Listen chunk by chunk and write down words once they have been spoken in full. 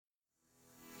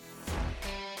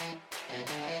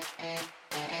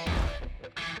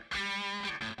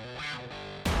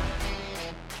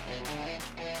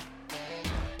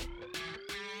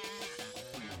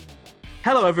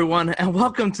Hello, everyone, and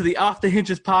welcome to the Off the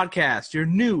Hinges podcast, your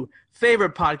new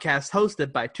favorite podcast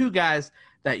hosted by two guys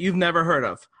that you've never heard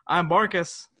of. I'm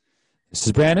Marcus. This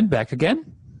is Brandon, back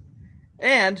again.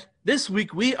 And this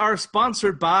week we are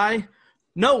sponsored by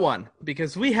no one,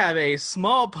 because we have a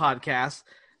small podcast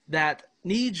that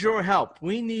needs your help.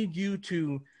 We need you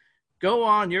to go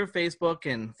on your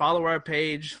Facebook and follow our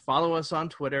page, follow us on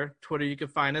Twitter. Twitter, you can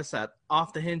find us at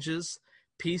Off the Hinges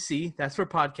PC, that's for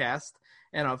podcast.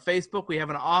 And on Facebook, we have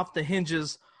an Off the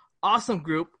Hinges awesome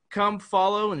group. Come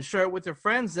follow and share it with your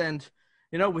friends. And,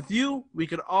 you know, with you, we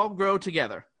could all grow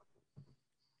together.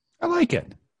 I like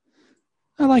it.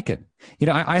 You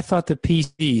know, I thought the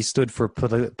PC stood for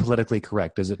politically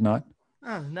correct. Does it not?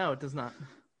 No, it does not.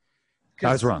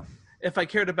 I was wrong. If I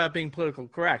cared about being politically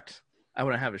correct, I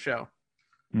wouldn't have a show.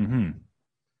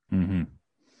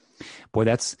 Boy,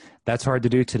 that's hard to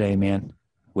do today, man.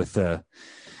 With the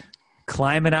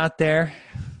climate out there,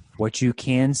 what you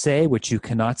can say, what you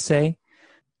cannot say,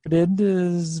 it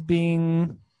is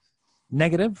being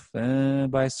negative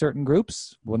by certain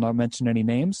groups. We'll not mention any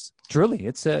names. Truly,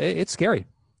 it's scary.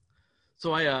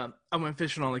 So I went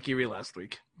fishing on Lake Erie last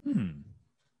week.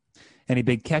 Any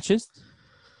big catches?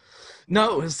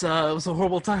 No, it was a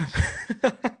horrible time.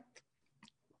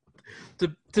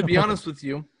 To be honest with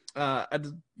you,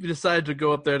 we decided to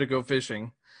go up there to go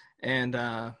fishing. And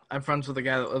I'm friends with a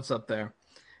guy that lives up there.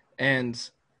 And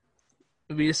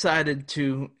we decided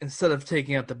to, instead of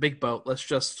taking out the big boat, let's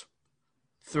just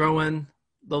throw in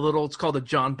the little, it's called a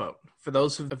John boat. For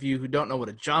those of you who don't know what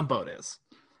a John boat is,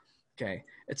 okay,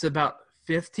 it's about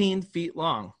 15 feet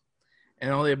long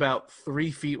and only about 3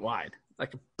 feet wide.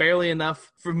 Like barely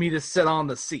enough for me to sit on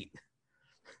the seat.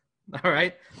 All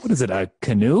right? What is it, a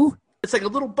canoe? It's like a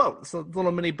little boat. It's a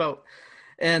little mini boat.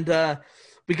 And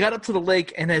we got up to the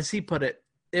lake, and as he put it,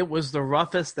 it was the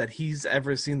roughest that he's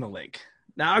ever seen the lake.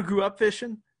 Now, I grew up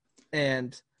fishing,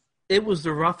 and it was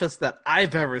the roughest that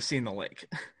I've ever seen the lake.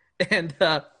 And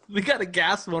we got a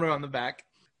gas motor on the back.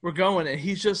 We're going, and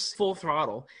he's just full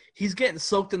throttle. He's getting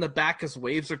soaked in the back as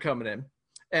waves are coming in.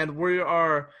 And we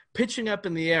are pitching up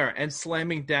in the air and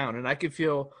slamming down, and I could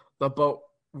feel the boat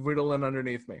riddling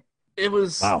underneath me. It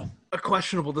was a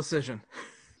questionable decision.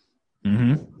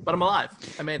 But I'm alive.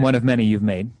 I made it. One of many you've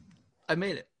made. I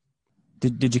made it.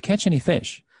 Did you catch any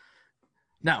fish?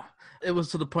 No. It was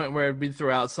to the point where we'd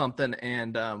throw out something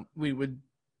and we would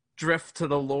drift to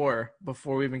the lure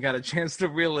before we even got a chance to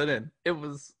reel it in. It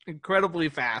was incredibly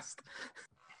fast.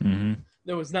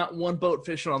 There was not one boat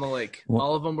fishing on the lake. Well,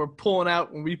 all of them were pulling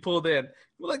out when we pulled in.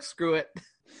 We're like, screw it.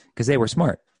 Because they were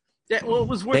smart. Yeah, well, it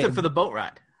was worth it for the boat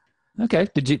ride. Okay.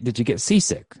 Did you get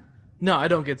seasick? No, I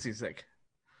don't get seasick.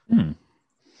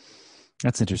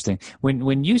 That's interesting.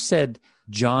 When you said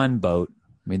John boat,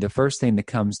 I mean, the first thing that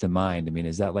comes to mind, I mean,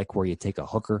 is that like where you take a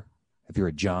hooker if you're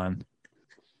a John?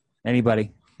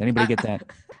 Anybody get that?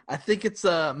 I think it's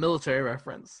a military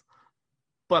reference.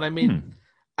 But, I mean,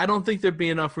 I don't think there'd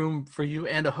be enough room for you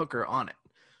and a hooker on it.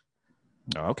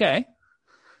 Okay.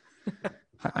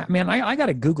 I got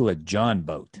to Google a John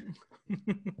boat.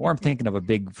 Or I'm thinking of a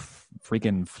big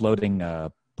freaking floating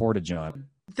porta-john.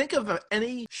 Think of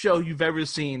any show you've ever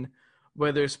seen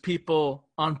where there's people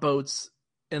on boats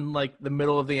in like the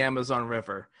middle of the Amazon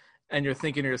River, and you're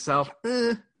thinking to yourself,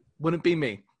 wouldn't be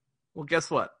me. Well,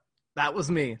 guess what? That was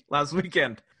me last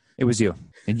weekend. It was you,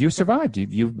 and you survived.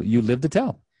 You lived to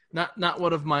tell. Not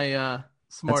one of my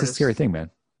smartest. That's a scary thing, man.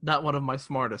 Not one of my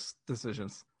smartest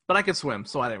decisions, but I could swim,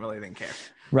 so I didn't care.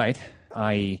 Right.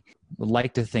 I would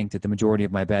like to think that the majority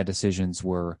of my bad decisions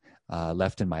were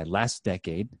left in my last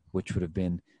decade, which would have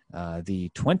been the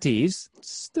 20s.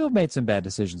 Still made some bad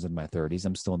decisions in my 30s.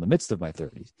 I'm still in the midst of my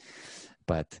 30s.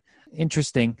 But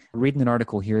interesting, reading an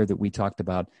article here that we talked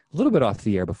about a little bit off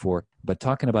the air before, but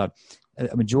talking about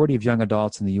a majority of young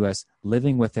adults in the U.S.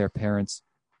 living with their parents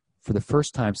for the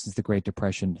first time since the Great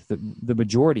Depression. The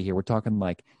majority here, we're talking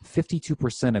like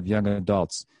 52% of young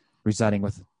adults residing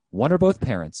with one or both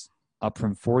parents, up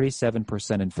from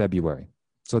 47% in February.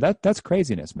 So that's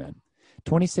craziness, man.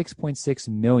 26.6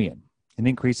 million, an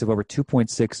increase of over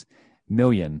 2.6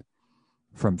 million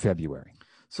from February.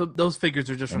 So those figures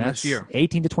are just from this year.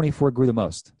 18 to 24 grew the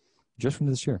most, just from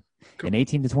this year. Cool. And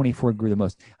 18 to 24 grew the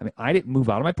most. I mean, I didn't move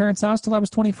out of my parents' house till I was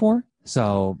 24,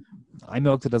 so I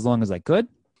milked it as long as I could.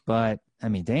 But, I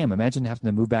mean, damn, imagine having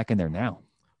to move back in there now.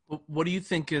 What do you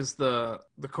think is the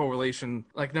correlation?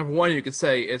 Like, number one, you could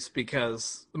say it's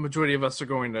because the majority of us are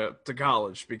going to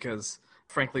college because,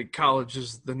 frankly, college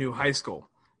is the new high school.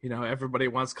 You know, everybody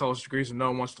wants college degrees and no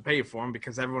one wants to pay for them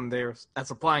because everyone there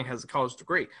that's applying has a college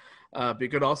degree. But you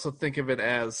could also think of it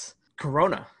as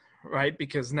Corona, right?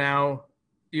 Because now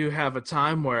you have a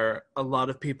time where a lot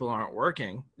of people aren't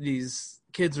working. These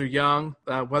kids are young,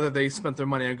 whether they spent their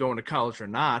money on going to college or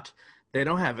not, they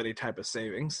don't have any type of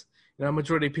savings.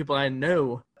 Majority of people I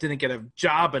know didn't get a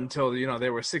job until, they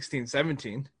were 16,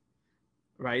 17,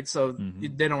 right? So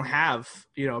they don't have,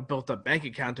 a built-up bank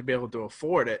account to be able to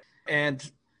afford it.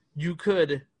 And you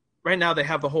could, right now they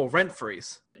have the whole rent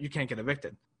freeze. You can't get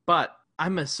evicted. But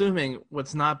I'm assuming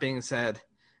what's not being said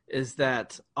is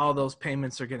that all those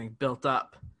payments are getting built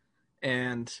up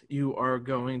and you are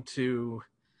going to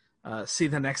see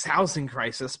the next housing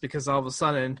crisis because all of a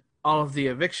sudden all of the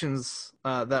evictions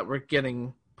that were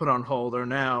getting put on hold are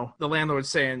now the landlord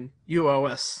saying you owe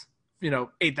us,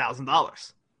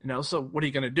 $8,000. So what are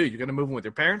you going to do? You're going to move in with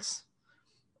your parents,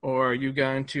 or are you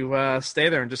going to stay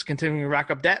there and just continue to rack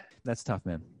up debt? That's tough,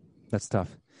 man. That's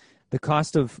tough. The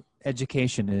cost of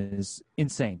education is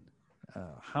insane.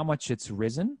 How much it's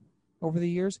risen over the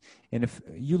years. And if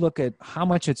you look at how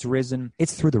much it's risen,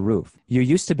 it's through the roof. You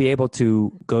used to be able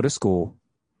to go to school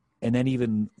and then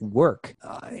even work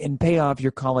and pay off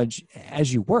your college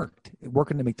as you worked.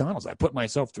 Working at McDonald's, I put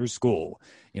myself through school,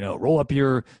 roll up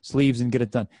your sleeves and get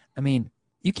it done. I mean,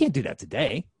 you can't do that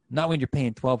today. Not when you're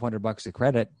paying $1,200 a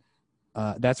credit.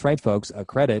 That's right, folks, a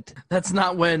credit. That's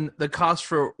not when the cost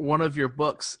for one of your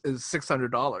books is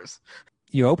 $600.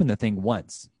 You open the thing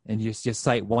once and you just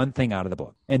cite one thing out of the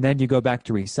book. And then you go back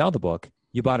to resell the book.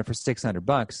 You bought it for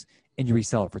 $600 and you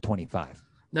resell it for $25.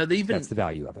 Now, that's the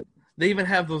value of it. They even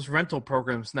have those rental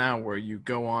programs now where you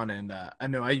go on and I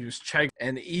know I use Chegg,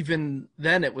 and even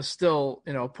then it was still,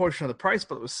 a portion of the price,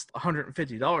 but it was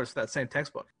 $150 for that same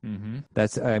textbook. Mm-hmm.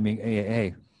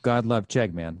 Hey, God love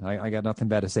Chegg, man. I got nothing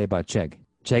bad to say about Chegg.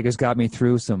 Chegg has got me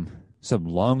through some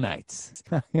long nights.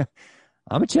 I'm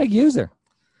a Chegg user.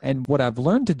 And what I've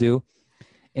learned to do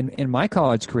in my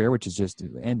college career, which is just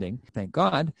ending, thank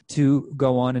God, to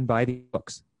go on and buy the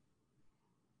books.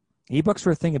 E-books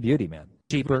are a thing of beauty, man.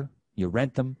 Cheaper. You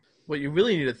rent them. What you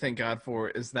really need to thank God for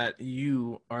is that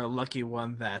you are a lucky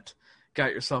one that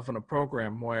got yourself in a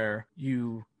program where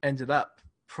you ended up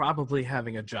probably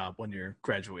having a job when you're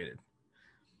graduated.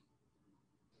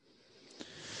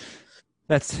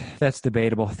 That's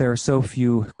debatable. There are so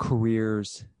few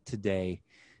careers today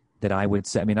that I would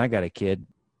say. I mean, I got a kid.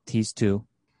 He's 2.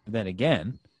 But then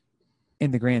again,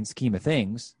 in the grand scheme of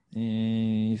things,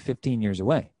 15 years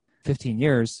away. 15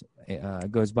 years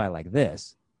goes by like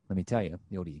this. Let me tell you,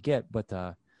 the older you get. But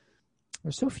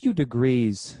there's so few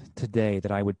degrees today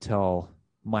that I would tell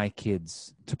my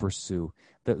kids to pursue.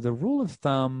 The rule of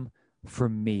thumb for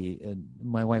me, and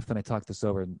my wife and I talked this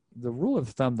over, the rule of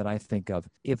thumb that I think of,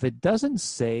 if it doesn't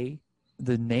say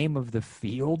the name of the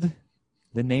field,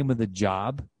 the name of the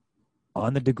job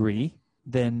on the degree,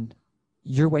 then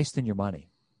you're wasting your money.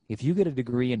 If you get a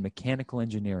degree in mechanical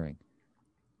engineering,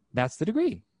 that's the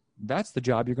degree. That's the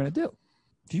job you're going to do.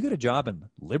 If you get a job in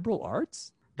liberal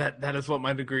arts, that is what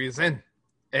my degree is in,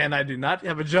 and I do not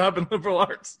have a job in liberal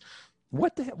arts.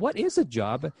 What is a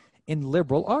job in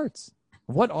liberal arts?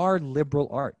 What are liberal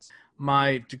arts?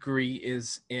 My degree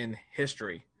is in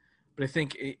history, but I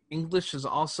think English is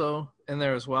also in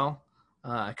there as well.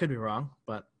 I could be wrong,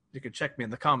 but you could check me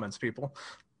in the comments, people.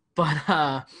 But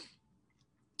I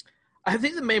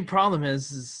think the main problem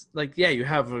is like, yeah, you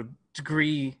have a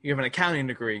degree, you have an accounting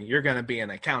degree, you're going to be an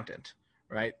accountant,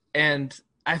 right? And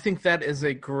I think that is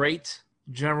a great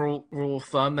general rule of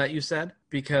thumb that you said,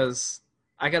 because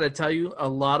I got to tell you, a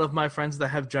lot of my friends that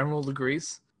have general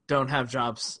degrees don't have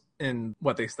jobs in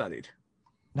what they studied.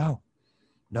 No,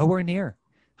 nowhere near.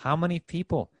 How many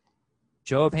people,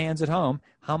 show of hands at home,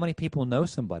 how many people know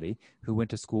somebody who went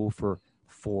to school for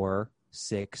 4,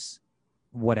 6,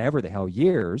 whatever the hell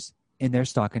years, and they're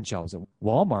stocking shelves at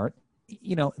Walmart?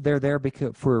 They're there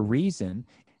because for a reason.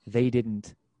 They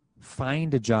didn't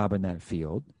find a job in that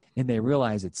field, and they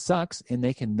realize it sucks, and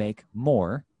they can make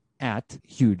more at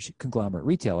huge conglomerate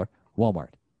retailer,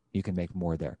 Walmart. You can make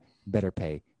more there. Better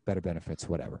pay, better benefits,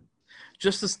 whatever.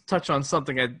 Just to touch on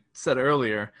something I said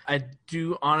earlier, I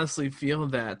do honestly feel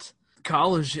that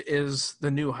college is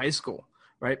the new high school,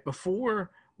 right?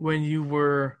 Before, when you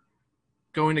were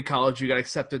going to college, you got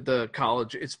accepted to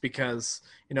college, it's because,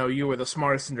 you were the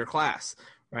smartest in your class,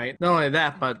 right? Not only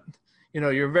that, but,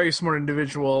 you're a very smart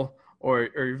individual or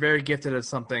you're very gifted at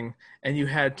something, and you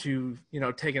had to,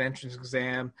 take an entrance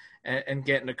exam and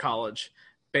get into college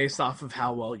based off of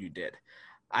how well you did.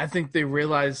 I think they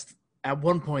realized at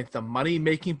one point the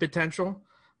money-making potential.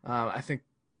 I think,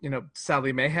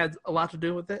 Sally Mae had a lot to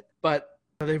do with it, but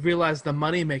they realized the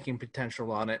money-making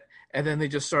potential on it, and then they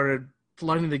just started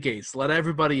flooding the gates, let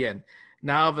everybody in.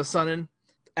 Now, all of a sudden,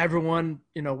 everyone,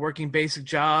 working basic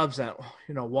jobs at,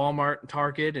 Walmart and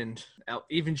Target and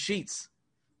even Sheetz,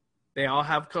 they all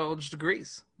have college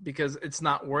degrees because it's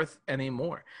not worth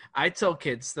anymore. I tell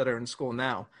kids that are in school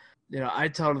now, I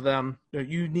tell them,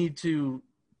 you need to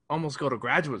almost go to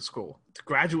graduate school.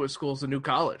 Graduate school is the new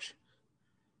college.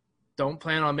 Don't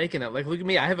plan on making it. Like, look at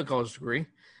me. I have a college degree.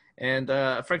 And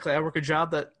frankly, I work a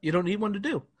job that you don't need one to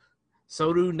do.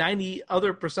 So do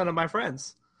 90% of my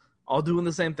friends, all doing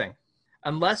the same thing.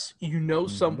 Unless you know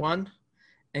someone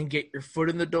and get your foot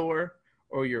in the door,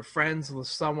 or you're friends with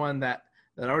someone that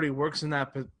already works in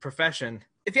that profession.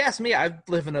 If you ask me, I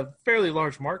live in a fairly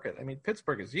large market. I mean,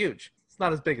 Pittsburgh is huge. It's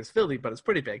not as big as Philly, but it's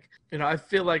pretty big. I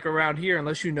feel like around here,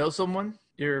 unless you know someone,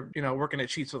 you're, working at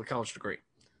Sheetz with a college degree.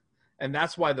 And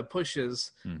that's why the push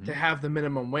is to have the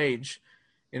minimum wage,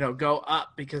 go up,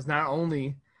 because not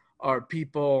only are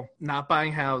people not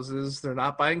buying houses, they're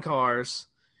not buying cars,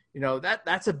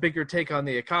 that's a bigger take on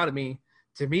the economy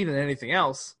to me than anything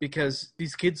else, because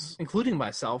these kids, including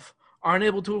myself, aren't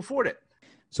able to afford it.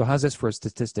 So how's this for a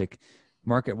statistic?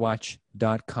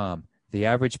 MarketWatch.com. The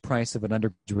average price of an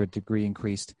undergraduate degree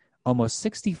increased almost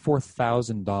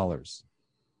 $64,000, 161%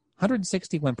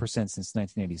 since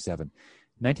 1987.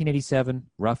 1987,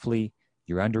 roughly,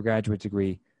 your undergraduate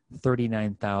degree,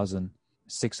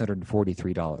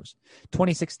 $39,643.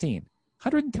 2016,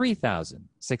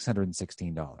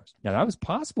 $103,616. Now, that was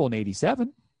possible in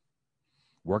 87.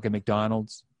 Work at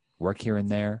McDonald's, work here and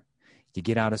there. You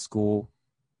get out of school.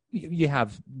 You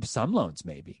have some loans,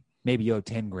 maybe. Maybe you owe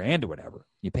 $10,000 or whatever.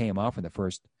 You pay them off in the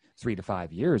first 3 to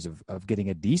 5 years of getting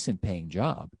a decent paying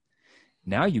job.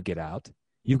 Now you get out.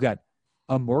 You've got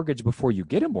a mortgage before you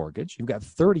get a mortgage. You've got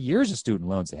 30 years of student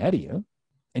loans ahead of you.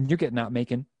 And you're getting out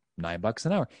making $9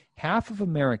 an hour. Half of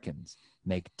Americans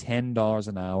make $10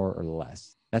 an hour or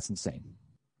less. That's insane.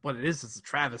 What it is a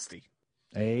travesty.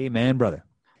 Amen, brother.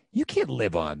 You can't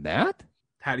live on that.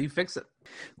 How do you fix it?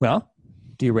 Well,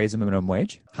 do you raise the minimum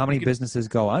wage? How many businesses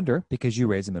go under because you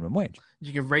raise the minimum wage?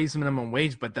 You can raise the minimum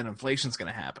wage, but then inflation's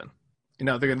going to happen.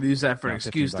 They're going to use that for an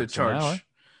excuse to charge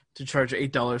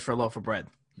 $8 for a loaf of bread.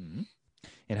 Mm-hmm.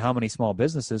 And how many small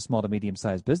to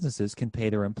medium-sized businesses can pay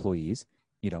their employees,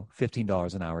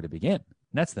 $15 an hour to begin? And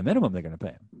that's the minimum they're going to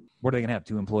pay them. What are they going to have,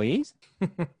 2 employees?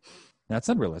 That's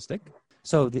unrealistic.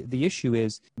 So the issue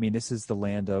is, this is the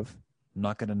land of, I'm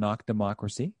not going to knock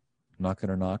democracy. I'm not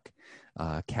going to knock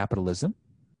capitalism.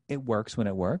 It works when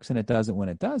it works, and it doesn't when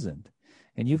it doesn't.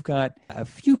 And you've got a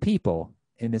few people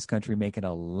in this country making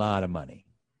a lot of money,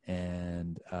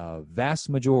 and a vast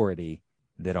majority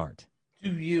that aren't.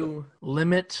 Do you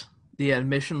limit the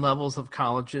admission levels of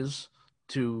colleges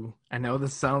to, I know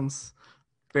this sounds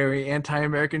very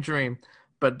anti-American dream,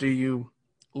 but do you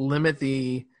limit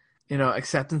the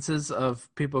acceptances of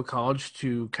people at college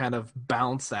to kind of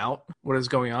balance out what is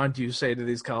going on? Do you say to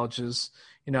these colleges,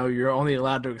 you're only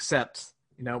allowed to accept,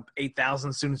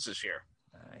 8,000 students this year?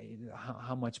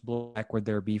 How much blowback would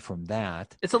there be from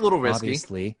that? It's a little risky.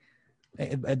 Obviously.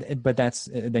 But that's,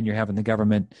 then you're having the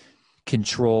government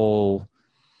control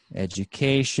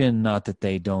education, not that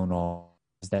they don't all.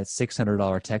 That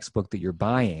 $600 textbook that you're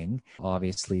buying,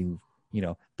 obviously,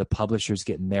 the publisher's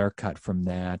getting their cut from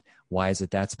that. Why is it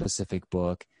that specific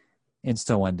book? And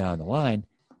so on down the line.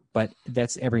 But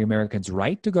that's every American's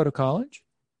right to go to college?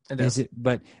 Is it?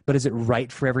 But is it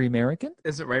right for every American?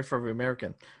 Is it right for every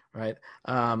American? Right.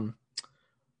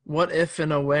 What if,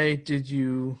 in a way, did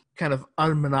you kind of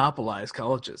unmonopolize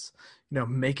colleges?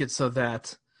 Make it so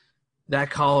that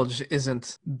college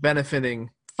isn't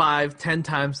benefiting 5-10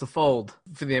 times the fold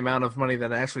for the amount of money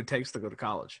that it actually takes to go to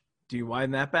college. Do you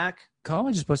widen that back?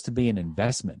 College is supposed to be an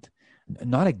investment,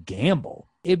 not a gamble.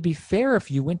 It'd be fair if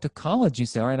you went to college, you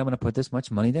say, all right, I'm going to put this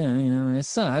much money down. It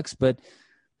sucks, but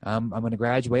I'm going to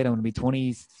graduate. I'm going to be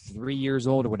 23 years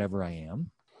old or whatever I am.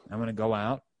 I'm going to go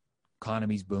out.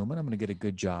 Economy's booming. I'm going to get a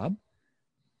good job,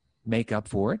 make up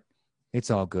for it. It's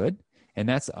all good. And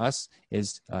that's us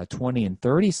as 20 and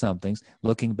 30-somethings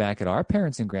looking back at our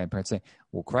parents and grandparents saying,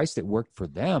 well, Christ, it worked for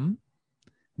them.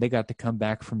 They got to come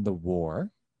back from the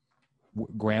war.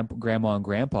 Grandma and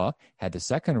Grandpa had the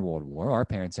Second World War. Our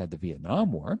parents had the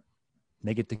Vietnam War.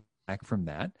 They get to come back from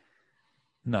that.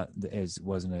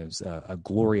 Wasn't as a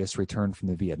glorious return from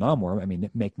the Vietnam War.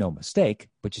 Make no mistake,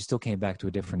 but you still came back to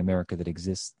a different America that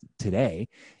exists today.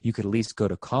 You could at least go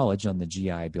to college on the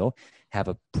GI Bill, have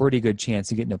a pretty good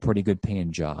chance of getting a pretty good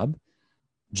paying job.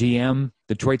 GM,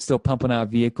 Detroit's still pumping out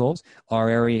vehicles. Our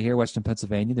area here, Western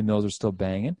Pennsylvania, the mills are still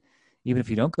banging. Even if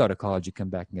you don't go to college, you come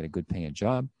back and get a good paying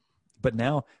job. But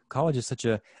now college is such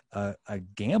a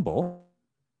gamble.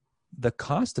 The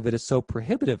cost of it is so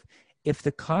prohibitive. If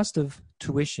the cost of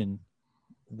tuition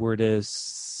were to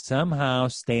somehow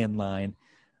stay in line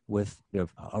with a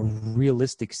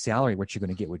realistic salary, what you're going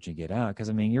to get, what you get out. Because,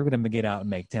 I mean, you're going to get out and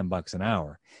make $10 an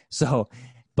hour. So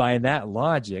by that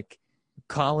logic,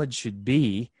 college should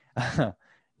be, that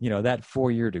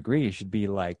 4-year degree should be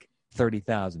like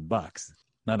 $30,000,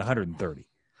 not 130.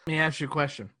 Let me ask you a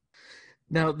question.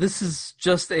 Now, this is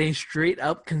just a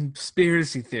straight-up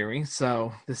conspiracy theory,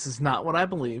 so this is not what I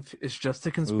believe. It's just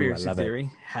a conspiracy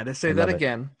theory. Had to say that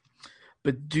again.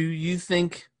 But do you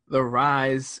think the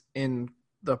rise in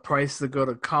the price to go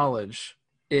to college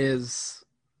is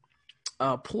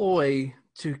a ploy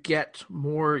to get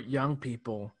more young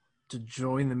people to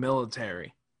join the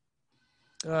military?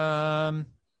 I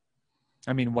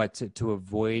mean, what, to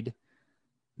avoid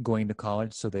going to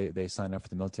college so they sign up for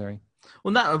the military?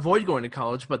 Well, not avoid going to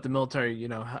college, but the military,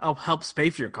 helps pay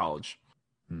for your college.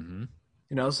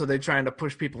 Mm-hmm. So they're trying to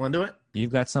push people into it.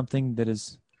 You've got something that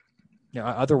is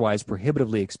otherwise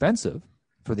prohibitively expensive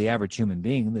for the average human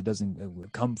being that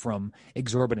doesn't come from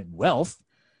exorbitant wealth.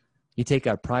 You take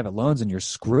out private loans and you're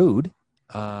screwed.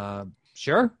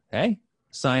 Sure. Hey,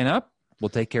 sign up. We'll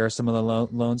take care of some of the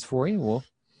loans for you.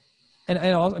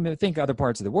 And also, I think other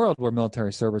parts of the world where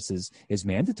military service is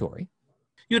mandatory.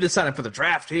 You had to sign up for the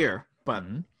draft here, but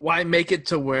why make it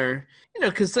to where,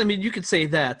 because, you could say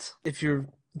that if you're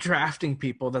drafting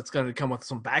people, that's going to come with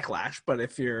some backlash. But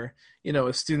if you're,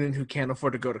 a student who can't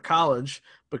afford to go to college,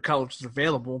 but college is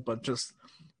available, but just,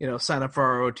 sign up for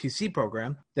our OTC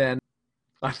program, then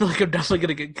I feel like I'm definitely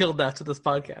going to get killed after this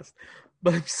podcast.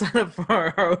 But if you sign up for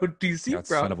our OTC That's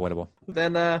program, unavoidable.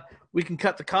 Then we can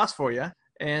cut the cost for you.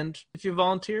 And if you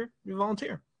volunteer, you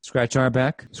volunteer. Scratch our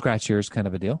back, scratch yours kind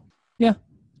of a deal. Yeah.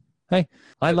 Hey,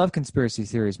 I love conspiracy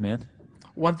theories, man.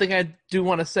 One thing I do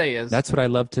want to say is... That's what I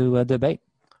love to debate.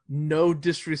 No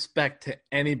disrespect to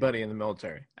anybody in the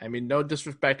military. No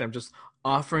disrespect. I'm just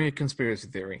offering a conspiracy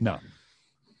theory. No.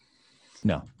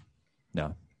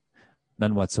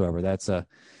 None whatsoever. That's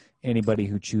anybody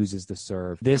who chooses to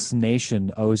serve. This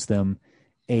nation owes them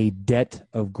a debt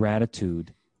of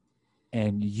gratitude,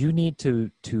 and you need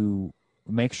to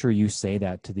make sure you say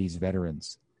that to these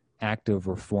veterans, active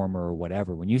or former or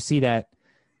whatever. When you see that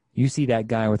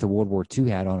guy with a World War II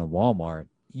hat on in Walmart,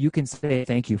 you can say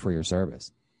thank you for your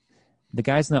service. The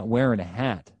guy's not wearing a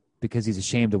hat because he's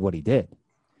ashamed of what he did.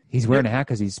 He's wearing a hat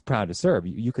because he's proud to serve.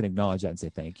 You can acknowledge that and say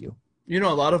thank you. A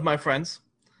lot of my friends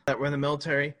that were in the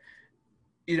military,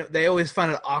 they always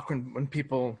find it awkward when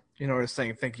people, are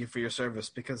saying thank you for your service,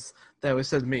 because they always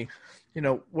said to me,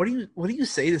 what do you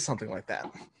say to something like that?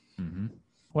 Mm-hmm.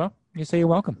 Well, you say you're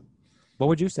welcome. What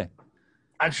would you say?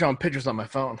 I'd show them pictures on my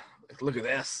phone. Like, look at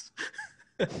this.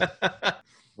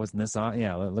 Wasn't this on?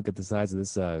 Yeah, look at the size of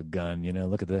this gun.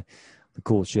 Look at the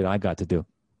cool shit I got to do.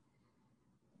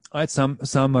 All right, some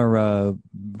are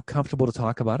comfortable to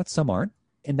talk about it. Some aren't,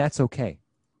 and that's okay.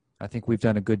 I think we've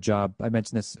done a good job. I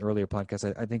mentioned this earlier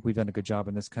podcast. I think we've done a good job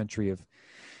in this country of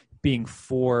being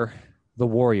for the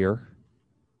warrior,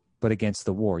 but against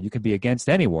the war. You can be against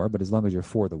any war, but as long as you're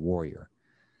for the warrior.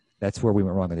 That's where we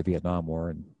went wrong in the Vietnam War,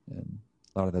 and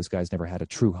a lot of those guys never had a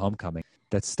true homecoming.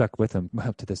 That's stuck with them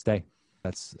up to this day.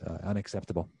 That's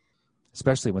unacceptable,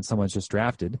 especially when someone's just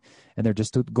drafted and they're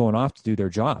just going off to do their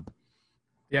job.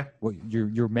 Yeah. Well,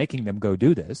 you're making them go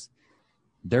do this.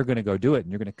 They're going to go do it,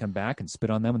 and you're going to come back and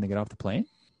spit on them when they get off the plane?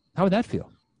 How would that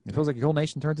feel? It feels like your whole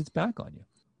nation turns its back on you.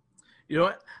 You know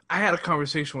what? I had a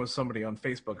conversation with somebody on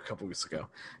Facebook a couple weeks ago.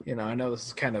 I know this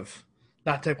is kind of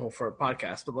not typical for a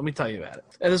podcast, but let me tell you about it.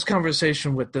 I had this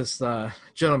conversation with this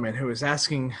gentleman who was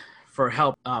asking for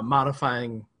help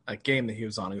modifying a game that he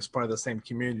was on. He was part of the same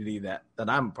community that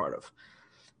I'm a part of.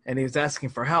 And he was asking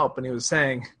for help, and he was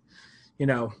saying,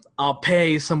 I'll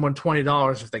pay someone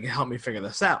 $20 if they can help me figure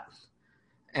this out.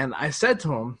 And I said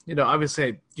to him,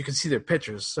 obviously you can see their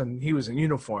pictures, and he was in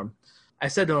uniform. I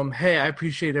said to him, hey, I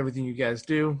appreciate everything you guys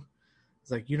do.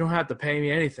 It's like, you don't have to pay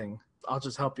me anything. I'll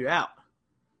just help you out.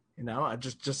 I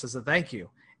just as a thank you.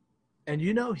 And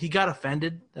he got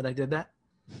offended that I did that.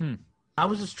 I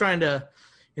was just trying to,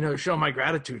 show my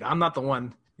gratitude. I'm not the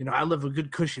one, I live a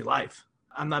good cushy life.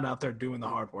 I'm not out there doing the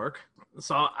hard work.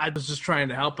 So I was just trying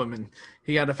to help him, and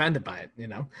he got offended by it,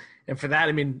 And for that,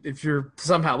 if you're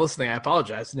somehow listening, I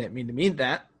apologize. I didn't mean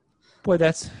that. Boy,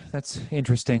 that's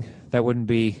interesting. That wouldn't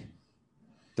be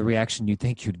the reaction you'd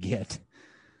think you'd get.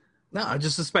 No, I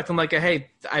just suspect him like,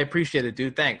 hey, I appreciate it,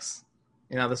 dude. Thanks.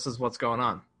 This is what's going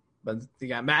on. But he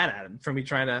got mad at him for me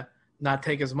trying to not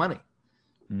take his money.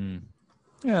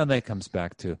 Yeah, that comes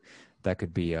back to that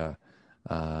could be a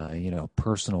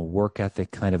personal work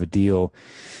ethic kind of a deal.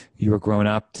 You were grown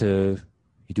up to,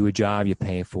 you do a job, you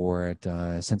pay for it,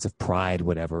 a sense of pride,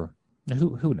 whatever.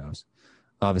 Who knows?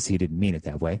 Obviously, he didn't mean it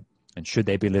that way. And should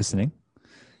they be listening,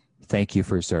 thank you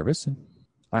for your service. And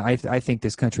I think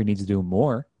this country needs to do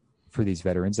more for these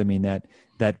veterans. I mean,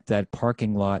 that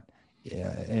parking lot,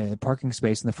 parking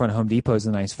space in the front of Home Depot is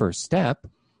a nice first step.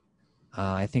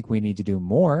 I think we need to do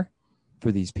more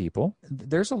for these people.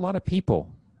 There's a lot of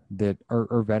people that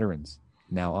are veterans.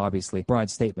 Now, obviously, broad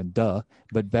statement, duh,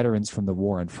 but veterans from the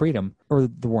war on freedom or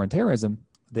the war on terrorism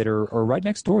that are right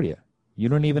next door to you. You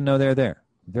don't even know they're there.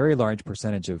 Very large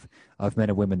percentage of men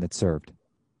and women that served.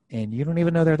 And you don't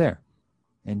even know they're there.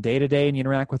 And day to day, and you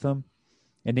interact with them.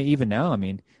 And even now, I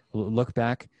mean, look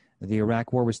back, the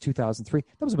Iraq War was 2003.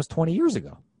 That was almost 20 years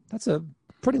ago. That's a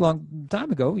pretty long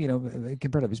time ago,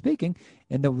 comparatively speaking.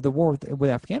 And the war with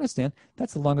Afghanistan,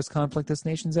 that's the longest conflict this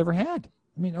nation's ever had.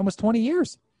 I mean, almost 20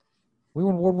 years. We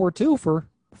were in World War II for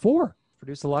 4.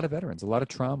 Produced a lot of veterans, a lot of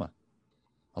trauma,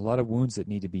 a lot of wounds that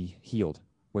need to be healed,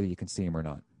 whether you can see them or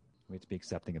not. We have to be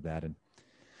accepting of that and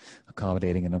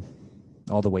accommodating in them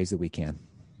all the ways that we can.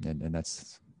 And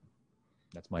that's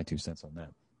my 2 cents on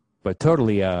that. But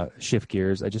totally shift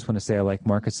gears. I just want to say I like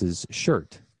Marcus's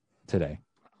shirt today.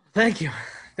 Thank you.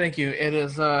 It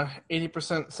is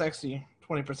 80% sexy,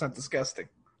 20% disgusting.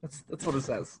 That's what it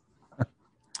says.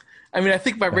 I mean, I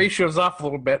think my ratio is off a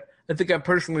little bit. I think I'm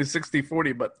personally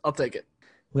 60-40, but I'll take it.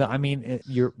 Well, I mean,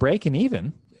 you're breaking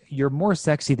even. You're more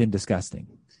sexy than disgusting.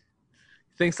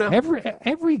 Think so?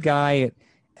 Everybody.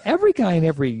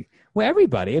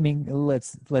 I mean,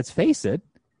 let's face it,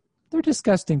 they're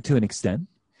disgusting to an extent.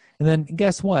 And then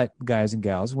guess what, guys and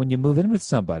gals? When you move in with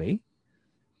somebody,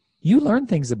 you learn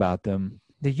things about them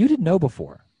that you didn't know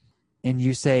before, and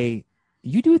you say,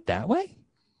 "You do it that way,"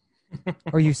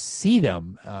 or you see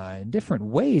them in different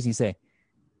ways. And you say,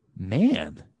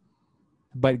 "Man,"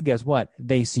 but guess what?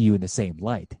 They see you in the same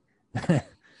light.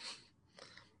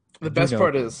 The best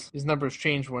part is these numbers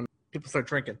change when people start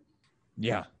drinking.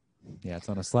 Yeah, it's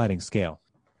on a sliding scale.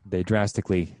 They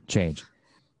drastically change.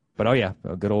 But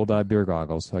good old beer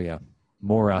goggles. Oh yeah,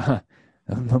 more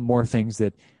more things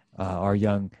that our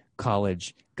young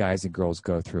college guys and girls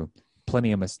go through.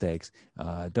 Plenty of mistakes.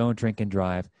 Don't drink and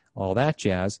drive. All that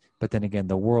jazz. But then again,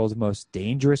 the world's most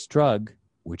dangerous drug,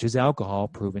 which is alcohol,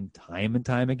 proven time and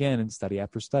time again in study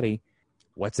after study.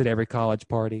 What's at every college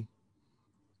party?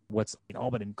 What's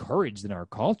all but encouraged in our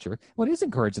culture? What is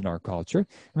encouraged in our culture?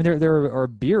 I mean, there are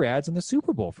beer ads in the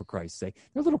Super Bowl, for Christ's sake.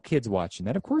 There are little kids watching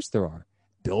that. Of course there are.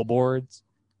 Billboards.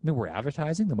 I mean, we're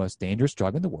advertising the most dangerous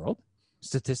drug in the world,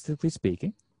 statistically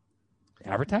speaking.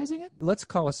 Advertising it? Let's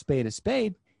call a spade,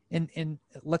 and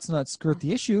let's not skirt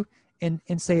the issue and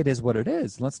say it is what it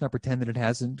is. Let's not pretend that it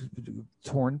hasn't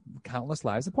torn countless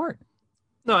lives apart.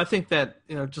 No, I think that,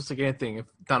 just like anything, if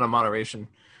done in moderation,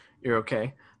 you're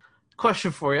okay.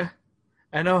 Question for you.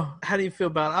 I know, how do you feel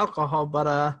about alcohol, but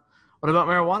what about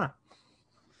marijuana?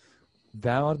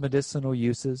 Valid medicinal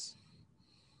uses,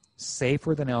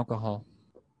 safer than alcohol.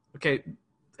 Okay,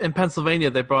 in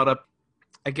Pennsylvania, they brought up,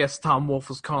 I guess Tom Wolf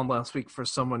was calling last week for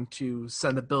someone to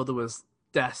send a bill to his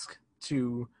desk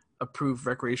to approve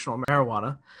recreational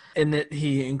marijuana, and that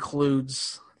he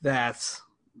includes that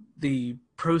the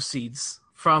proceeds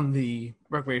from the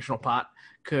recreational pot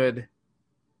could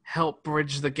help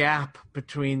bridge the gap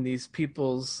between these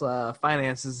people's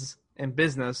finances and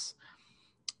business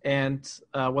and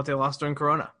what they lost during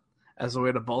Corona as a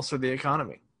way to bolster the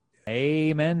economy.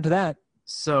 Amen to that.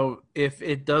 So if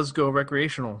it does go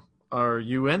recreational, are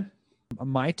you in?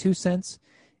 My 2 cents,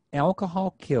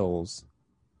 alcohol kills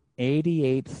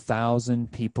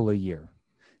 88,000 people a year.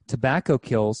 Tobacco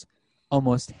kills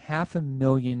almost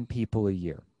 500,000 people a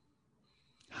year.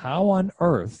 How on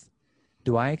earth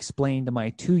do I explain to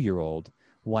my 2-year-old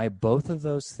why both of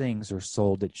those things are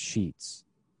sold at Sheetz?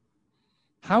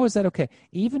 How is that okay?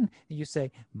 Even you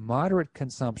say moderate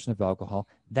consumption of alcohol,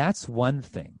 that's one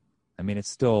thing. I mean, it's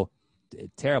still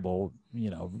terrible,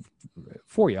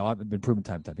 for you. I've been proven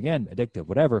time and time again, addictive,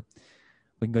 whatever.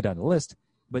 We can go down the list.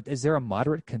 But is there a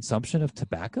moderate consumption of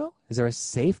tobacco? Is there a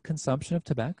safe consumption of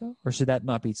tobacco? Or should that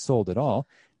not be sold at all?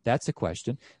 That's a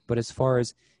question. But as far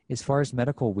as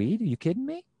medical weed, are you kidding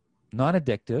me?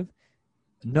 Non-addictive,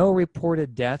 no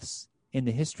reported deaths in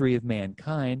the history of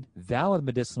mankind, valid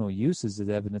medicinal uses as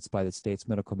evidenced by the state's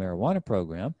medical marijuana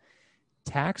program,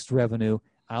 taxed revenue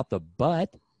out the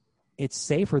butt. It's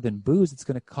safer than booze. It's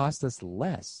going to cost us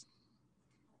less.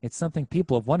 It's something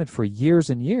people have wanted for years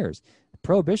and years.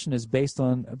 Prohibition is based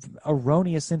on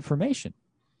erroneous information.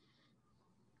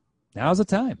 Now's the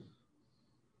time.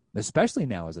 Especially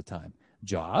now is the time.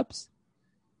 Jobs?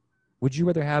 Would you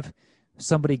rather have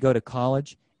somebody go to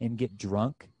college and get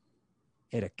drunk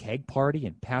at a keg party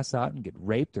and pass out and get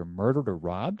raped or murdered or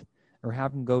robbed or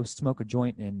have them go smoke a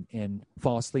joint and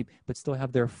fall asleep, but still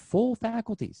have their full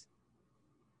faculties.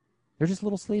 They're just a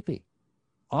little sleepy.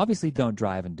 Obviously, don't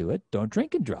drive and do it. Don't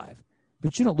drink and drive.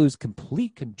 But you don't lose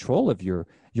complete control of your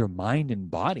mind and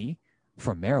body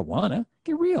from marijuana.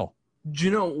 Get real. Do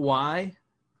you know why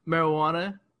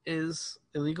marijuana is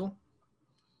illegal?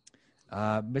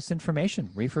 Misinformation,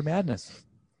 reefer madness.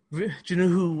 Do you know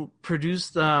who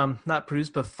produced, not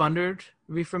produced, but funded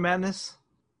Reefer Madness?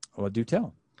 Well, do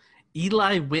tell.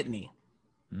 Eli Whitney.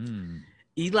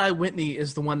 Eli Whitney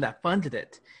is the one that funded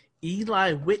it.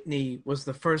 Eli Whitney was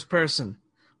the first person,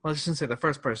 well, I shouldn't say the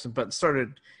first person, but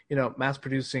started, mass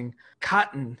producing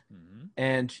cotton.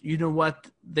 And you know what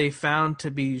they found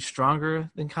to be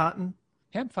stronger than cotton?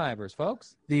 Hemp fibers,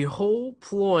 folks. The whole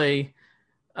ploy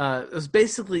was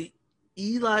basically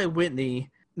Eli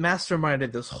Whitney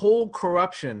masterminded this whole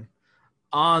corruption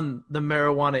on the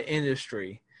marijuana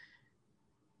industry.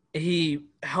 He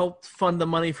helped fund the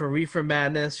money for Reefer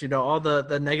Madness, all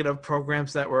the negative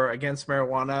programs that were against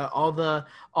marijuana, all the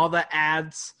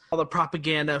ads, all the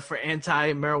propaganda for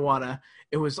anti-marijuana.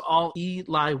 It was all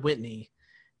Eli Whitney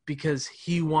because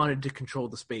he wanted to control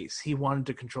the space. He wanted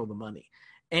to control the money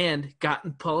and got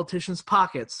in politicians'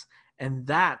 pockets. And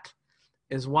that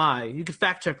is why, you can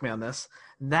fact check me on this,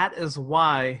 that is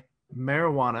why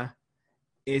marijuana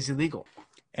is illegal.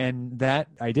 And that,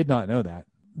 I did not know that.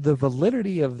 The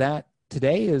validity of that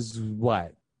today is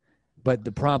what? But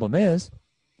the problem is,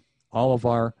 all of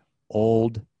our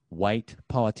old white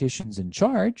politicians in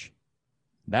charge,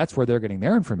 that's where they're getting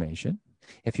their information.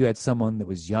 If you had someone that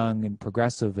was young and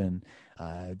progressive and,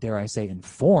 dare I say,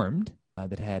 informed,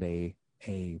 that had a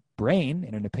brain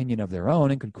and an opinion of their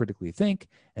own and could critically think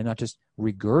and not just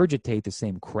regurgitate the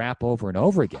same crap over and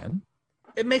over again.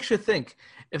 It makes you think.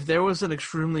 If there was an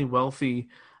extremely wealthy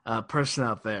person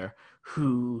out there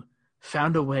who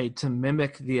found a way to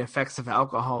mimic the effects of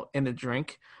alcohol in a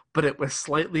drink, but it was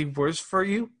slightly worse for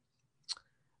you,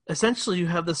 essentially you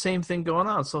have the same thing going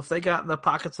on. So if they got in the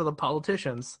pockets of the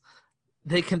politicians,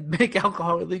 they can make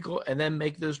alcohol illegal and then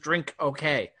make this drink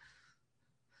okay.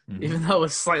 Mm-hmm. Even though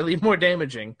it's slightly more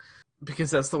damaging,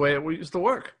 because that's the way it used to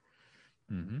work.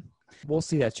 Mm-hmm. We'll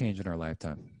see that change in our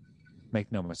lifetime.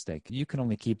 Make no mistake. You can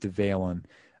only keep the veil on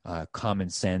common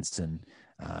sense and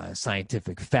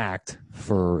scientific fact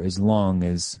for as long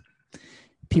as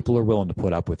people are willing to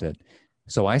put up with it.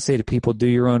 So I say to people, do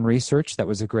your own research. That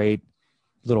was a great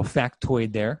little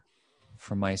factoid there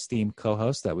from my esteemed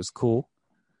co-host. That was cool.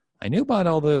 I knew about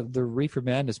all the Reefer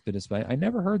Madness business, but I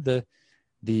never heard the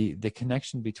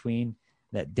connection between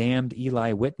that damned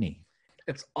Eli Whitney.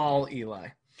 It's all Eli.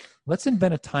 Let's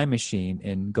invent a time machine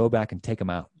and go back and take him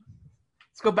out.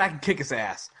 Let's go back and kick his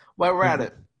ass. While we're at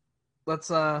it, let's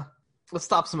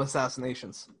stop some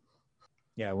assassinations.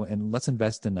 Yeah, and let's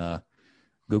invest in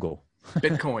Google.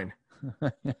 Bitcoin.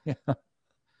 Yeah.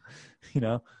 We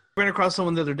ran across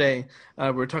someone the other day.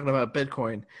 We were talking about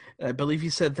Bitcoin. I believe he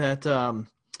said that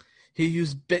he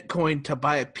used Bitcoin to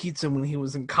buy a pizza when he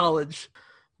was in college.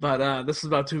 But this was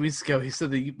about 2 weeks ago. He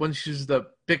said that he once used the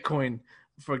Bitcoin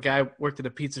for a guy who worked at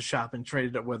a pizza shop and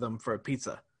traded it with him for a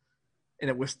pizza. And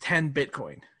it was 10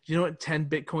 Bitcoin. Do you know what 10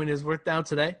 Bitcoin is worth now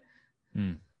today?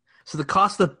 So the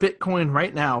cost of Bitcoin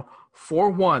right now for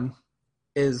one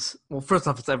is, well, first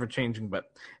off, it's ever changing, but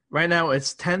right now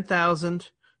it's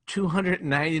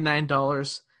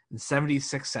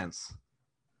 $10,299.76.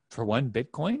 For one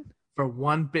Bitcoin? For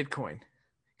one Bitcoin.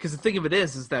 Because the thing of it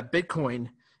is that Bitcoin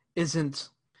isn't,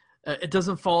 it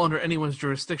doesn't fall under anyone's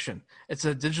jurisdiction. It's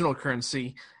a digital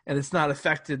currency, and it's not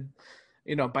affected,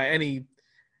 by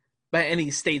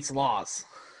any state's laws,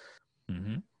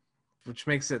 which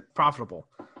makes it profitable.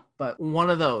 But one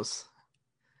of those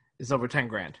is over 10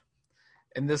 grand.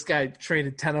 And this guy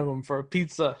traded 10 of them for a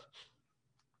pizza.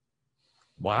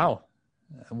 Wow.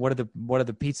 What did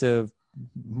the pizza,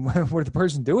 what did the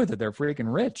person do with it? They're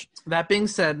freaking rich. That being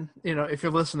said, if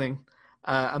you're listening,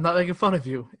 I'm not making fun of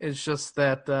you. It's just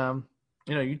that,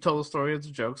 you told the story as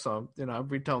a joke. So, I'm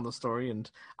retelling the story, and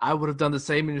I would have done the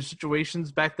same in your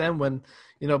situations back then when,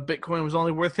 Bitcoin was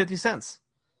only worth 50 cents.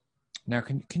 Now,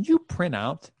 can you print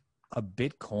out a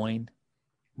Bitcoin?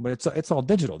 But it's all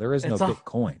digital. There is no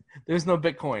Bitcoin. There's no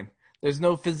Bitcoin. There's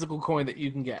no physical coin that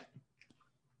you can get.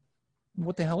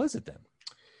 What the hell is it then?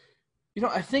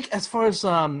 I think as far as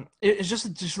it's just a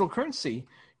digital currency.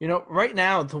 Right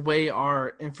now, the way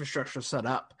our infrastructure is set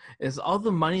up is all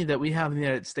the money that we have in the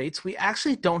United States, we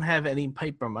actually don't have any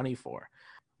paper money for.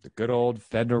 The good old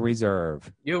Federal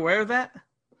Reserve. You aware of that?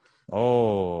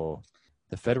 Oh,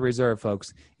 the Federal Reserve,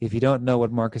 folks. If you don't know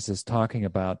what Marcus is talking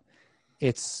about,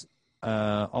 it's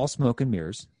all smoke and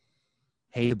mirrors.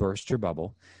 Hey, to burst your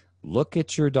bubble. But the Federal Reserve is Look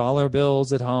at your dollar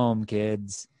bills at home,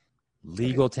 kids.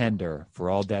 Legal tender for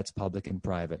all debts, public and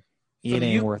private. It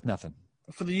ain't worth nothing.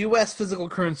 For the U.S. physical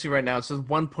currency right now, it says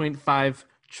 $1.5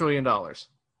 trillion.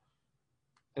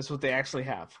 That's what they actually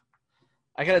have.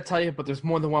 I got to tell you, but there's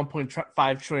more than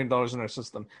 $1.5 trillion in our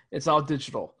system. It's all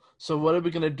digital. So what are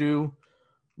we going to do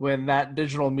when that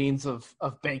digital means of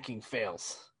banking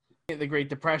fails? The Great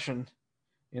Depression,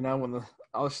 when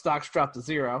all the stocks dropped to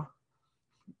zero,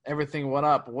 everything went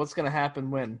up. What's going to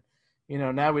happen when,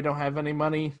 now we don't have any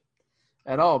money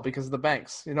at all because of the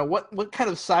banks? What kind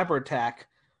of cyber attack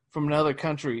from another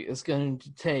country is going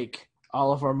to take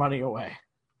all of our money away?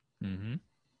 Mm-hmm.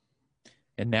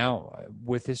 And now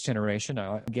with this generation,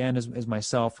 again, as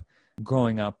myself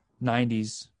growing up,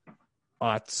 90s,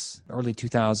 aughts, early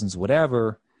 2000s,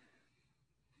 whatever,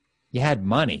 you had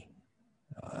money.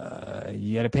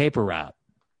 You had a paper route.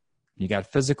 You got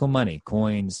physical money,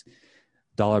 coins,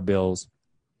 dollar bills.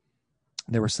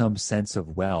 There was some sense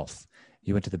of wealth.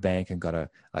 You went to the bank and got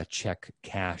a check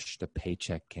cashed, a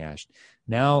paycheck cashed.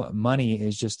 Now money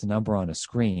is just a number on a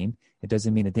screen. It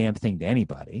doesn't mean a damn thing to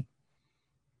anybody.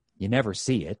 You never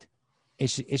see it.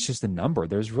 It's just a number.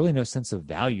 There's really no sense of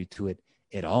value to it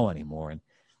at all anymore. And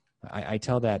I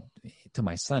tell that to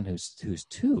my son who's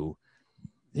 2.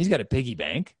 He's got a piggy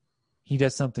bank. He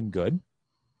does something good.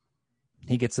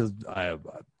 He gets a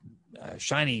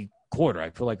shiny quarter. I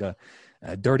feel like a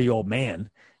dirty old man,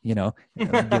 giving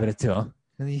it to him.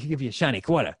 And he give you a shiny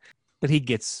quarter. But he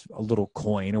gets a little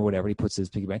coin or whatever. He puts in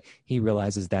his piggy bank. He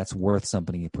realizes that's worth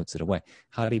something. He puts it away.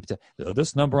 How do you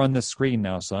this number on this screen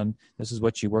now, son? This is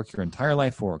what you work your entire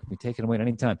life for. It can be taken away at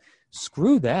any time.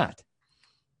 Screw that.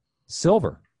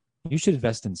 Silver. You should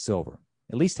invest in silver.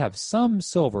 At least have some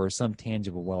silver or some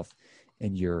tangible wealth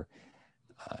in your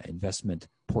investment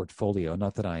portfolio.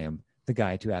 Not that I am the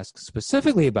guy to ask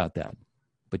specifically about that,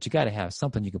 but you got to have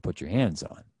something you can put your hands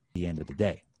on at the end of the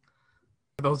day.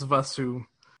 For those of us who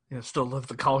still live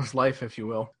the college life, if you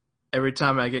will, every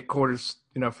time I get quarters,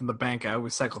 from the bank, I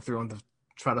always cycle through them to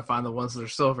try to find the ones that are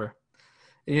silver.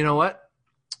 And you know what?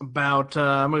 About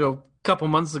I'm gonna go a couple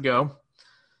months ago,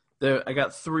 I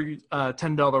got 3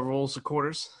 $10 rolls of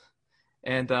quarters,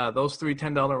 and those 3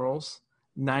 $10 rolls,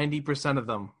 90% of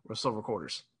them were silver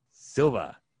quarters.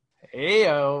 Silver.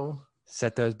 Heyo.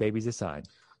 Set those babies aside.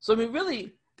 So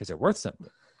really, because they're worth something.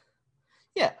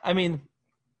 Yeah,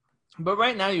 but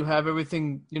right now you have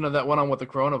everything that went on with the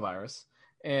coronavirus,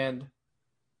 and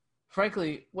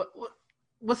frankly,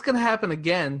 what's going to happen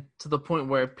again to the point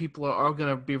where people are going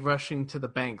to be rushing to the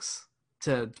banks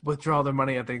to withdraw their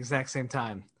money at the exact same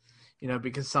time,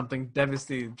 because something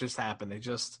devastating just happened. They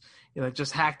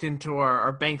just hacked into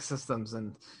our bank systems,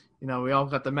 and we all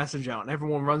got the message out, and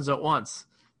everyone runs at once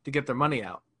to get their money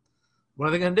out. What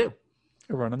are they going to do?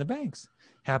 They're running the banks.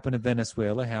 Happened in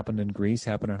Venezuela, happened in Greece,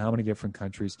 happened in how many different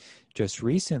countries just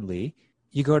recently.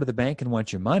 You go to the bank and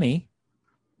want your money.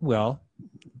 Well,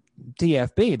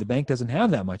 TFB, the bank doesn't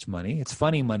have that much money. It's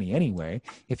funny money anyway.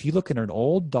 If you look at an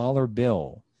old dollar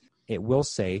bill, it will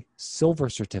say silver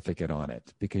certificate on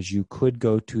it, because you could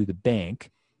go to the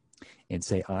bank and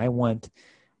say, I want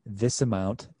this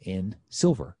amount in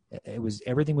silver.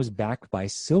 Everything was backed by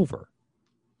silver.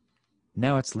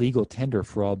 Now it's legal tender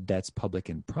for all debts, public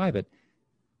and private.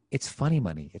 It's funny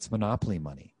money. It's monopoly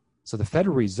money. So the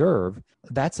Federal Reserve,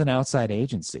 that's an outside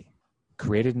agency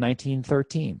created in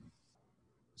 1913.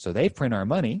 So they print our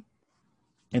money,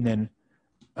 and then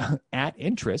at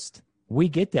interest, we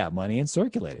get that money and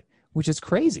circulate it, which is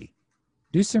crazy.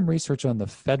 Do some research on the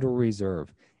Federal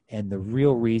Reserve and the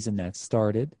real reason that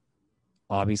started.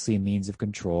 Obviously, means of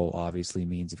control, obviously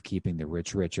means of keeping the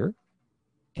rich richer,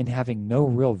 and having no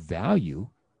real value,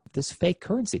 this fake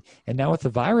currency. And now with the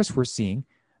virus, we're seeing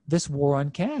this war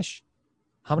on cash.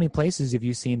 How many places have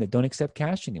you seen that don't accept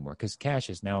cash anymore? Because cash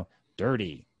is now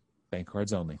dirty, bank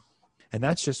cards only. And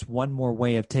that's just one more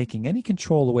way of taking any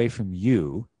control away from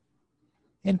you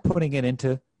and putting it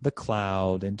into the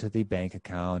cloud, into the bank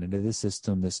account, into the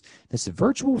system, this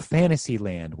virtual fantasy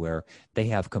land where they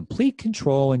have complete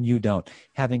control and you don't.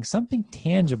 Having something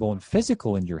tangible and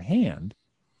physical in your hand,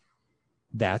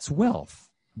 that's wealth.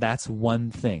 That's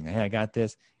one thing. Hey, I got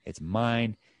this. It's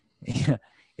mine.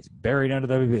 It's buried under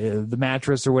the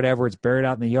mattress or whatever. It's buried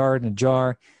out in the yard in a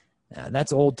jar.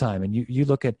 That's old time. And you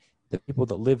look at the people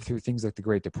that lived through things like the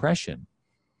Great Depression,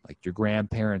 like your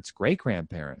grandparents,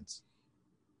 great-grandparents.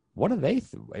 What are they?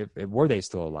 Were they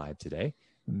still alive today?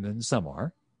 And some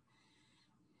are.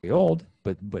 Very old,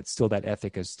 but still that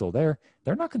ethic is still there.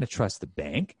 They're not going to trust the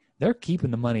bank. They're keeping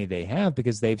the money they have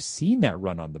because they've seen that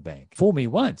run on the bank. Fool me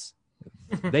once.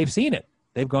 They've seen it.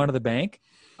 They've gone to the bank.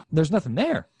 There's nothing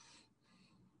there.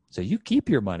 So you keep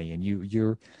your money, and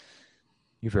you're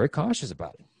very cautious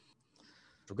about it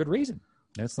for good reason.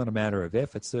 And it's not a matter of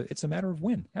if; it's a matter of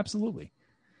when. Absolutely.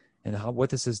 And what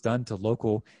this has done to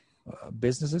local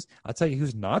businesses. I'll tell you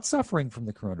who's not suffering from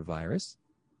the coronavirus: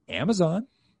 Amazon.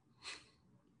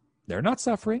 They're not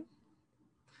suffering.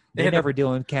 They never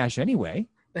deal in cash anyway.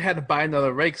 They had to buy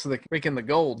another rake so they could rake in the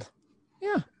gold.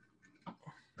 Yeah.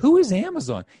 Who is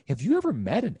Amazon? Have you ever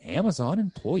met an Amazon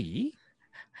employee?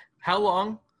 How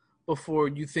long before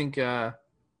you think, Jeff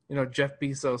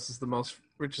Bezos is the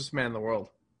richest man in the world?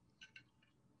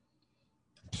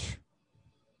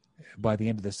 By the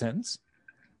end of the sentence?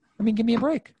 I mean, give me a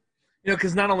break.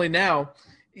 Because not only now,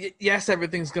 yes,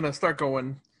 everything's going to start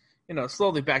going,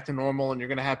 slowly back to normal, and you're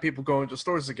going to have people going to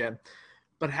stores again.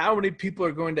 But how many people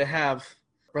are going to have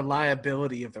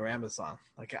reliability of their Amazon?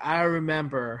 Like, I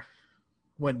remember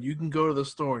when you can go to the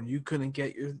store and you couldn't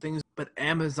get your things, but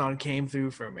Amazon came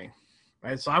through for me,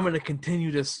 right? So I'm going to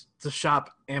continue to shop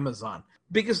Amazon.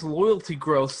 Biggest loyalty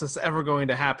growth that's ever going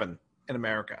to happen in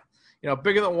America.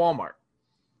 Bigger than Walmart.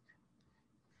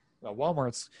 Well,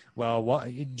 Walmart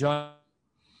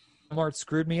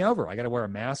screwed me over. I got to wear a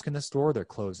mask in the store. They're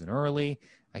closing early.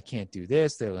 I can't do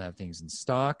this. They don't have things in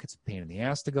stock. It's a pain in the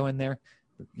ass to go in there.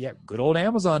 But yeah, good old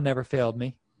Amazon never failed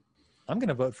me. I'm going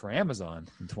to vote for Amazon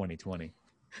in 2020.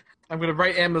 I'm going to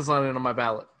write Amazon in on my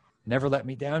ballot. Never let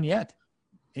me down yet.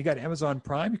 You got Amazon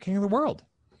Prime, you're king of the world.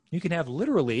 You can have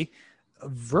literally,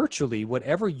 virtually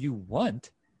whatever you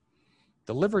want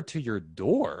delivered to your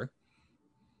door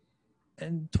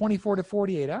in 24 to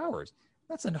 48 hours.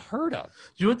 That's unheard of. Do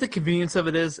you know what the convenience of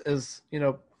it is?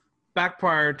 Back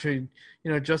prior to,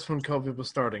 just when COVID was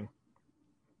starting,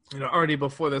 already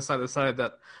before this, I decided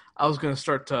that I was going to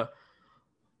start to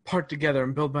part together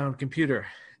and build my own computer.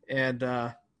 And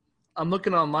I'm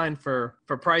looking online for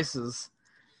prices,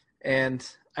 and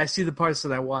I see the parts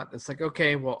that I want. It's like,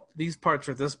 okay, well, these parts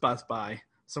are this Best Buy,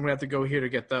 so I'm going to have to go here to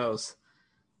get those.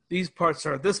 These parts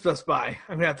are this Best Buy.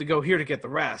 I'm going to have to go here to get the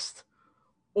rest.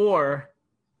 Or,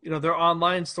 their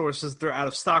online stores says they're out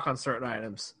of stock on certain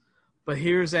items. But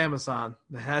here's Amazon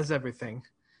that has everything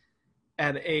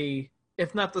at a,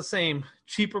 if not the same,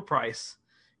 cheaper price.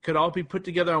 Could all be put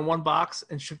together in one box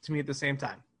and shipped to me at the same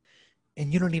time.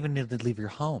 And you don't even need to leave your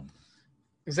home.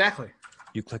 Exactly.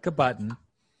 You click a button,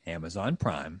 Amazon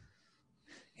Prime.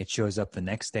 It shows up the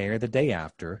next day or the day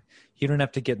after. You don't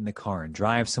have to get in the car and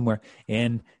drive somewhere.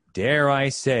 And dare I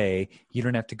say, you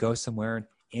don't have to go somewhere and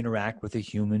interact with a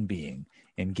human being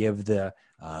and give the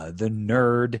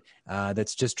nerd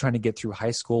that's just trying to get through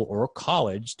high school or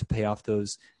college to pay off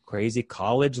those crazy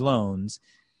college loans.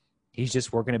 He's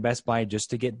just working at Best Buy just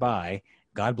to get by.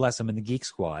 God bless him in the Geek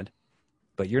Squad.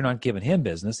 But you're not giving him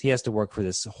business. He has to work for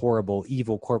this horrible,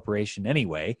 evil corporation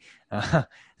anyway.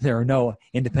 There are no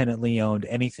independently owned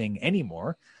anything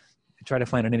anymore. Try to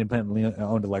find an independently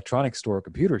owned electronics store or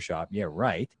computer shop. Yeah,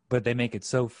 right. But they make it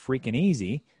so freaking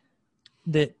easy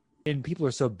and people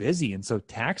are so busy and so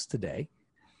taxed today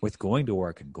with going to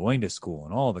work and going to school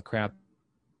and all the crap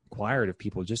required of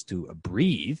people just to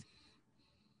breathe.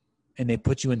 And they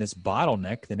put you in this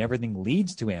bottleneck, then everything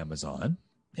leads to Amazon.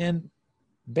 And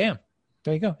bam.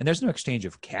 There you go. And there's no exchange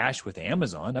of cash with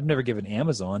Amazon. I've never given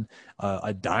Amazon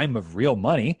a dime of real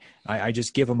money. I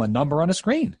just give them a number on a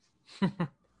screen.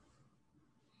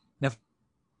 Now, if I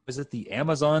visit the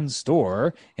Amazon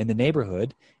store in the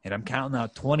neighborhood and I'm counting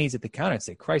out 20s at the counter, I'd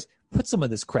say, Christ, put some of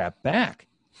this crap back.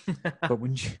 But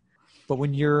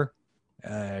when you're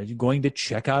going to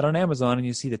check out on Amazon and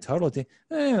you see the total,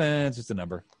 it's just a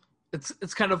number.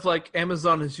 It's kind of like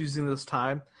Amazon is using this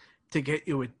time to get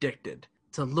you addicted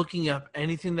to looking up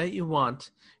anything that you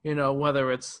want,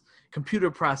 whether it's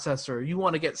computer processor, you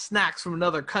want to get snacks from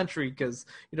another country because,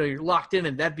 you're locked in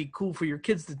and that'd be cool for your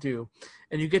kids to do.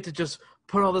 And you get to just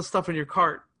put all this stuff in your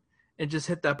cart and just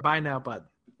hit that buy now button.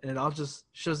 And it all just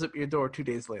shows up at your door 2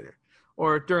 days later.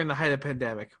 Or during the height of the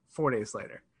pandemic, 4 days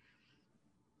later.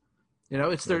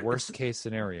 It's their worst case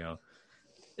scenario.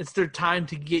 It's their time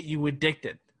to get you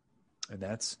addicted. And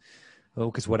that's,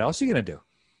 because what else are you going to do?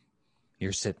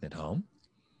 You're sitting at home,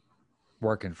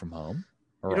 working from home,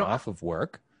 or off of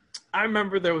work. I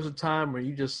remember there was a time where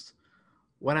you just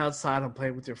went outside and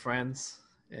played with your friends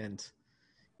and,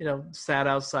 sat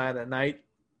outside at night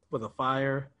with a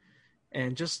fire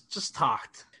and just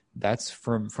talked. That's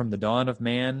from the dawn of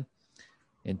man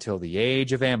until the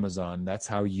age of Amazon. That's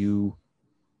how you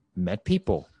met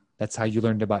people. That's how you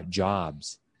learned about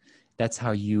jobs. That's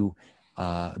how you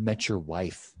met your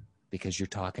wife, because you're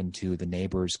talking to the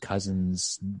neighbor's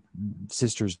cousin's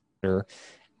sister's daughter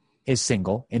is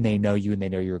single and they know you and they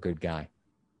know you're a good guy.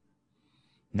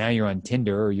 Now you're on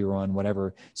Tinder or you're on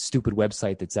whatever stupid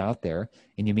website that's out there,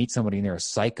 and you meet somebody and they're a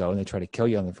psycho and they try to kill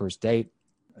you on the first date.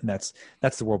 And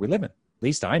that's the world we live in. At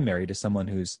least I'm married to someone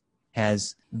who's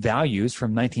has values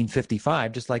from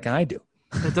 1955, just like I do.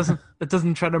 It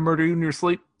doesn't try to murder you in your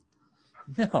sleep.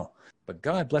 No, but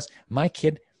God bless my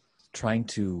kid trying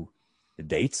to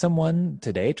date someone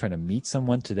today, trying to meet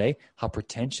someone today. How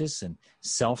pretentious and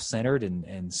self-centered and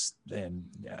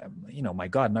my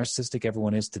God, narcissistic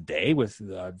everyone is today with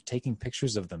taking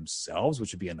pictures of themselves,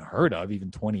 which would be unheard of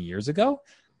even 20 years ago.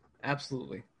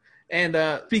 Absolutely. And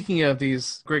speaking of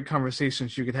these great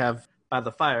conversations you could have by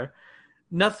the fire,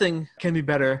 nothing can be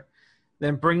better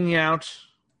than bringing out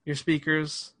your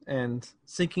speakers and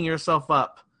syncing yourself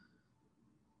up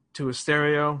to a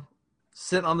stereo,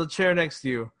 sit on the chair next to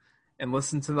you, and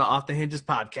listen to the Off the Hinges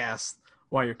podcast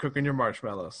while you're cooking your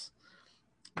marshmallows.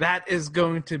 That is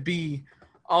going to be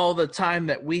all the time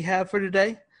that we have for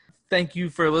today. Thank you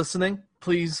for listening.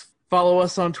 Please follow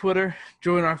us on Twitter,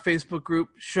 join our Facebook group,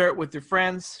 share it with your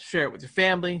friends, share it with your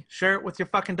family, share it with your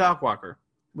fucking dog walker.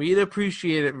 We'd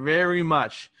appreciate it very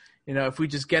much, if we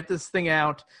just get this thing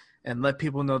out and let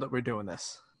people know that we're doing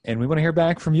this. And we want to hear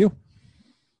back from you.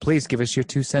 Please give us your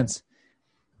 2 cents.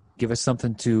 Give us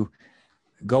something to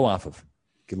go off of.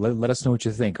 Let us know what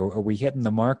you think. Are we hitting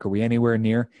the mark? Are we anywhere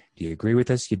near? Do you agree with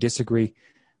us? You disagree?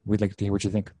 We'd like to hear what you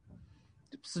think.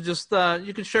 So just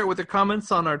you can share it with your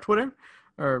comments on our Twitter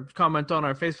or comment on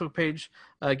our Facebook page.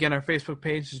 Again, our Facebook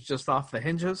page is just Off the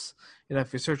Hinges.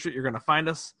 If you search it, you're going to find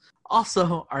us.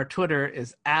 Also, our Twitter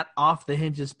is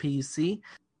 @OffTheHingesPC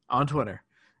on Twitter.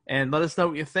 And let us know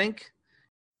what you think.